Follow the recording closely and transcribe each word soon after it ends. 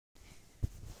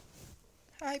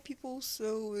Hi people,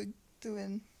 so we're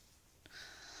doing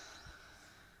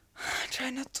try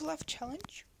not to laugh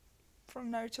challenge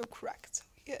from Naruto, correct? So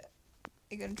yeah,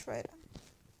 you're gonna try it.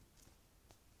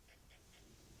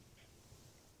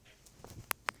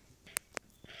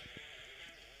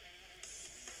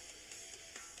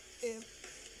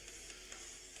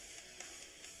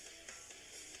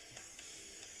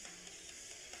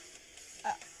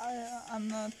 I'm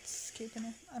not skipping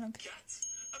it. I don't care.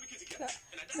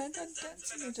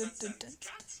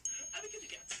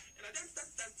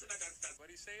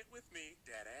 Everybody say it with me.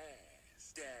 That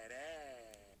ass. That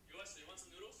ass. You want some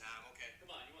noodles? Nah, I'm okay.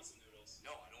 Come on, you want some noodles?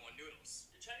 No, I don't want noodles.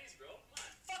 You're Chinese, bro. Come on.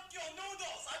 Fuck your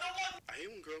noodles! I don't want. I hate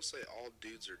when girls say all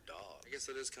dudes are dogs. I guess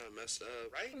that is kind of messed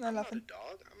up, right? I'm not laughing. a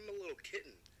dog. I'm a little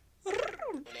kitten.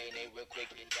 Nay, real quick,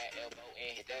 get that elbow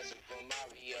in, hit that Super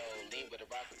Mario, lean with a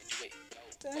rock with the do it.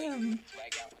 Damn.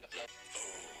 Swag out on the floor.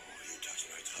 Oh, you touch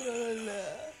my toe.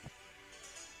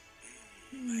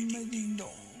 My ding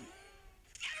dong.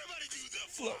 Everybody do the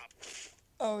Flop.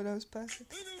 Oh, that was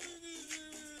perfect.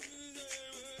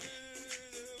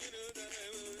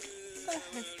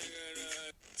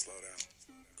 Slow down.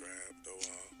 Grab the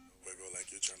wall. Wiggle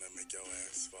like you're trying to make your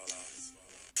ass fall off.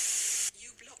 You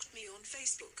blocked me on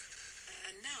Facebook,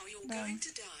 and now you're Damn. going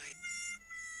to die.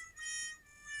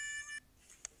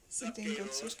 I think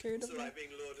got so scared of So that. I'm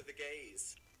being Lord of the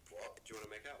Gays. What? Do you want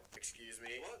to make out? Excuse me?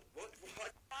 What?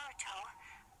 Naruto,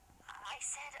 I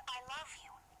said I love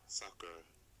you. Sakura.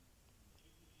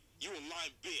 You a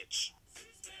lying bitch.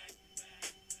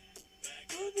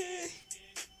 Okay.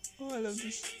 Oh, I love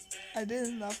this. I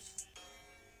didn't laugh.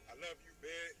 I love you,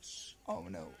 bitch. Oh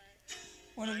no.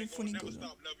 One of the funny goes on.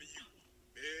 Stop loving you,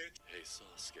 bitch. Hey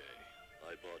Sasuke,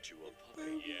 I bought you a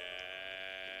puppy.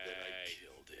 Yeah. Then I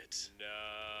killed it. No.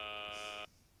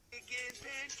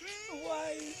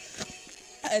 Why?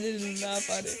 I didn't laugh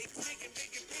at it.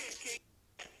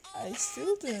 I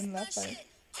still didn't laugh at it.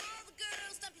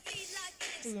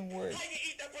 Doesn't work.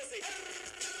 Eat that pussy!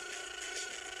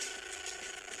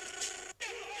 Yo!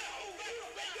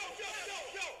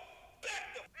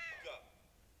 Back the fuck up!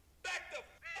 Back the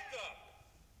fuck up!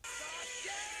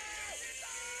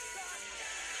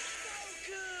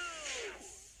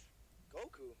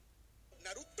 Goku.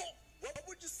 Naruto, what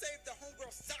would you say if the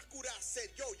homegirl Sakura said,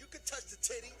 yo, you could touch the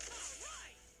titty?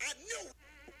 I knew it.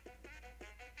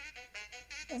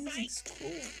 Everything's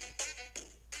cool.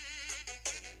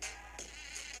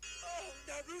 Oh,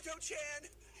 Naruto-chan,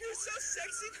 you're so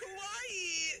sexy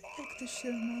kawaii. Fuck this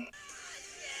shit, man.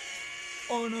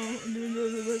 Oh no, I'm gonna go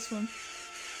to this one.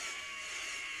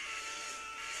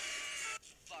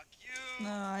 Fuck you.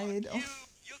 No, I don't.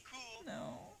 You're cool.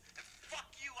 No. Fuck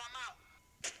you, I'm out.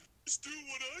 Just do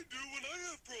what I do when I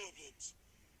have problems.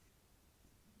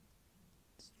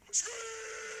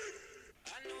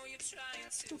 I know you're trying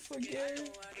To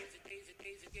forget.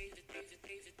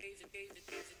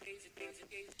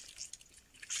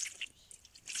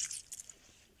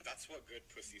 That's what good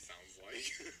pussy sounds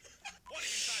like. What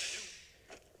are you trying to do?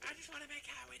 I just want to make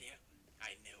out with you.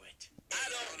 I knew it. I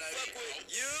don't fuck with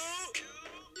you.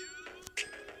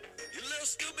 You little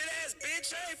stupid ass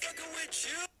bitch, I ain't fucking with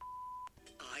you.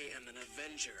 I am an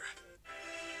Avenger.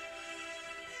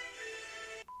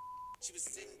 She was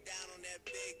sitting down on that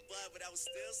big butt, but I was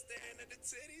still staring at the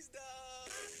titties,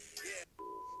 dog. Yeah.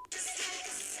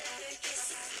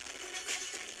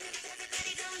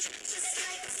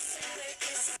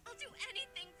 I'll do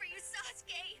anything for you,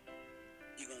 Sasuke.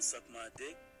 You gonna suck my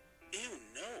dick? Ew,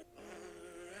 no.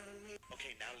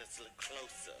 Okay, now let's look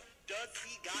closer. Does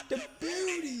he got The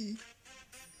beauty.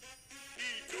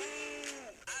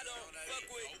 I don't fuck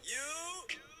with you.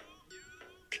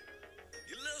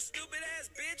 You little stupid ass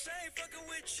bitch, I ain't fucking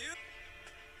with you.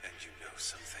 And you know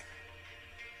something.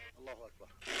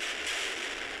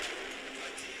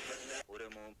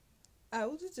 I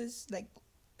will do this like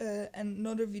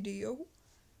another video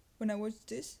when I watch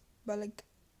this, but like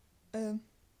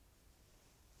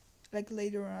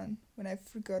later on when I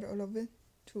forgot all of it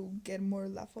to get more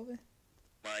laugh of it.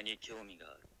 前に興味が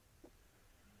ある。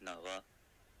なわ。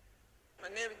My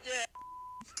name is Jack.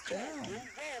 Damn. Doing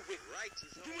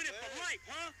it for life,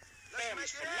 huh?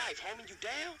 Families for life, homie. You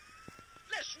down?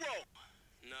 Let's roll.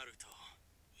 Naruto,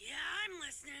 Yeah, I'm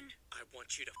listening. I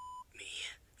want you to me.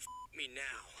 Me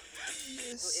now.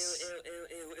 Yes.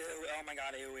 Oh my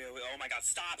god, oh my god,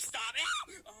 stop. Ew.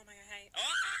 Oh my god, hey. Oh.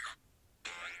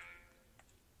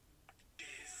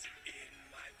 Is in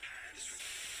my pants.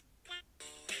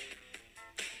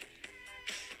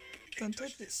 Don't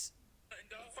touch this.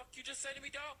 Fuck you just say to me,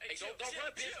 dog? Hey, don't run,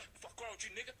 bitch. Fuck around with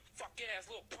you, nigga. Fuck ass,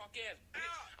 little punk ass bitch.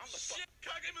 I'm the fuck.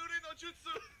 Kagemuri no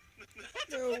jutsu.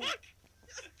 Yo.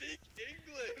 Speak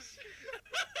English.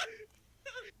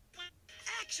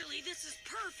 Actually, this is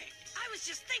perfect. I was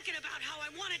just thinking about how I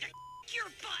wanted to your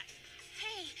butt.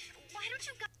 Hey, why don't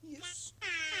you guys... Yes.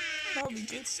 That would be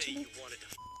good to me.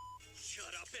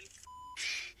 Shut up and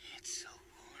It's so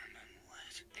warm and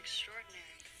wet.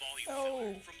 Extraordinary. volume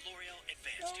Oh. from L'Oreal Oh,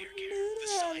 Advanced Hair Care. no. The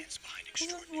science behind As I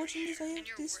was extraordinary watching this, I hair.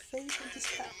 have this face of this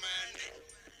cat.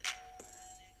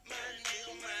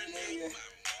 Yeah.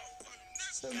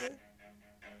 So good.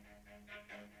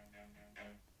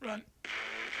 Run.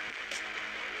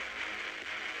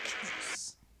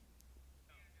 Yes.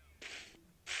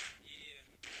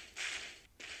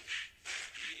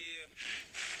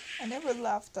 I never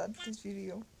laughed at this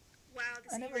video. Wow,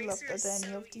 this I never eraser laughed at is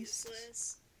any so of these.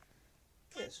 useless.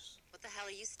 Yes. What the hell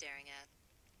are you staring at?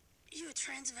 You a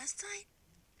transvestite?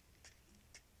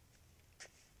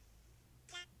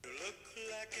 You look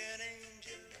like an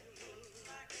angel.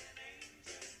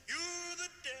 You're the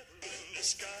devil in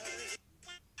disguise.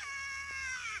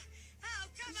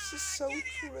 This is so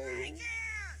true.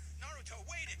 Naruto,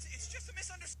 wait, it's just a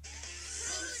misunderstanding.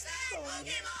 Who's that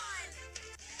Pokemon?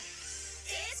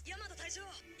 It's Yamato Taicho.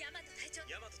 Yamato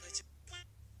Taicho.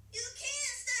 You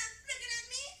can't stop looking at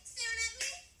me, staring at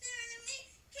me, staring at me.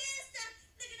 Can't stop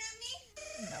looking at me.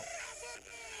 No.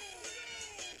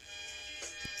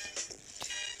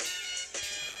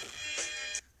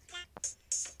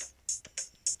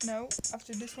 No,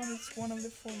 after this one, it's one of the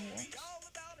funny ones. All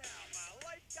about how my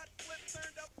life got flipped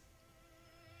turned up.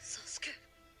 Sasuke.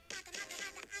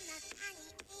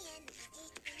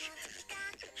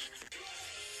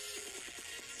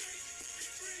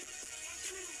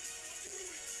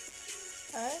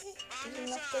 I didn't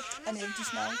laugh at any of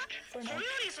this now, for now.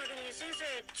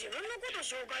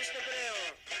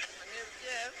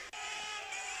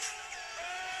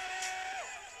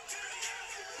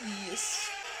 Yes.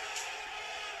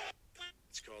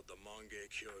 It's called the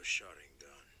Mangekyo Sharingan.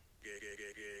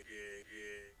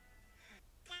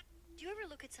 Do you ever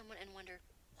look at someone and wonder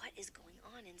what is going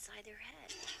on inside their head?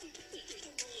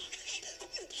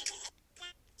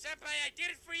 Senpai, I did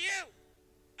it for you!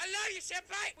 I love you,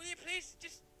 Senpai! Will you please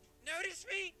just notice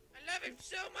me? I love him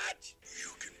so much! You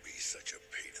can be such a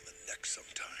pain in the neck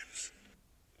sometimes.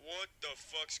 What the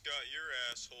fuck's got your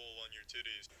asshole on your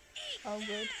titties? Oh,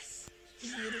 good.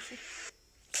 Beautiful.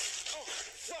 Oh,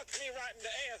 fuck me right in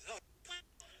the ass!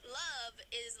 Love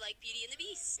is like Beauty and the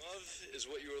Beast. Love is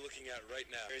what you are looking at right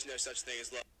now. There's no such thing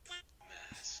as love.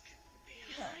 Mask.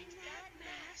 Behind that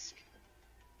mask.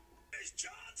 It's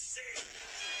John C.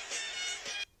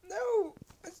 No!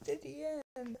 It's the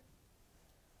end.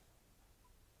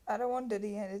 I don't want the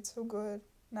end, it's so good.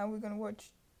 Now we're gonna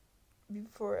watch,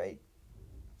 before I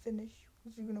finish,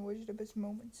 we're gonna watch the best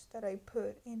moments that I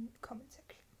put in comment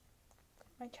section of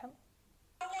my channel.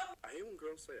 I hate when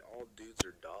girls say all dudes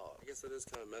are dogs. I guess that is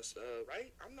kind of messed up,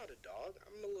 right? I'm not a dog.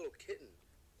 I'm a little kitten.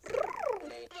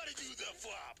 Everybody do the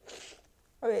flop.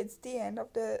 Okay, it's the end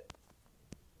of the,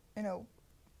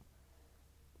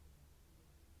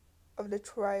 of the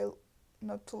trial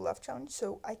not to laugh challenge,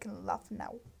 so I can laugh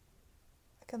now.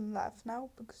 I can laugh now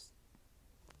because,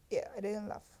 yeah, I didn't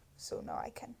laugh, so now I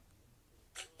can.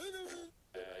 I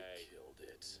killed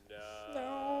it.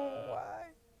 No, why?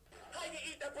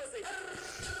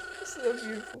 It's so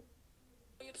beautiful.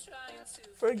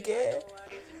 Forget.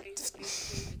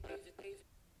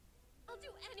 I'll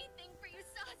do anything for you,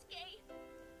 Sasuke.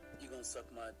 You gonna suck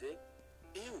my dick?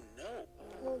 Ew, no.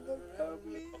 Love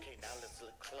me. Okay, now let's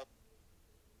look close.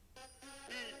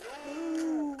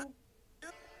 Ooh.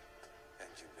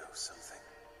 And you know something?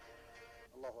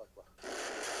 Allahu Akbar.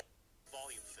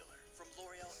 Volume filler from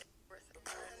L'Oreal.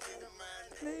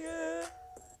 Yeah.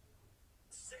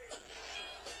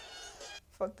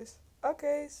 Fuck this.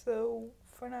 Okay, so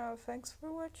for now, thanks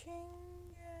for watching,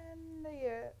 and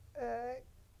yeah,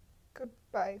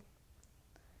 goodbye.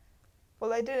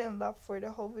 Well, I didn't laugh for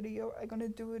the whole video. I'm gonna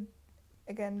do it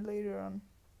again later on.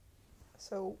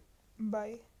 So,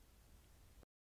 bye.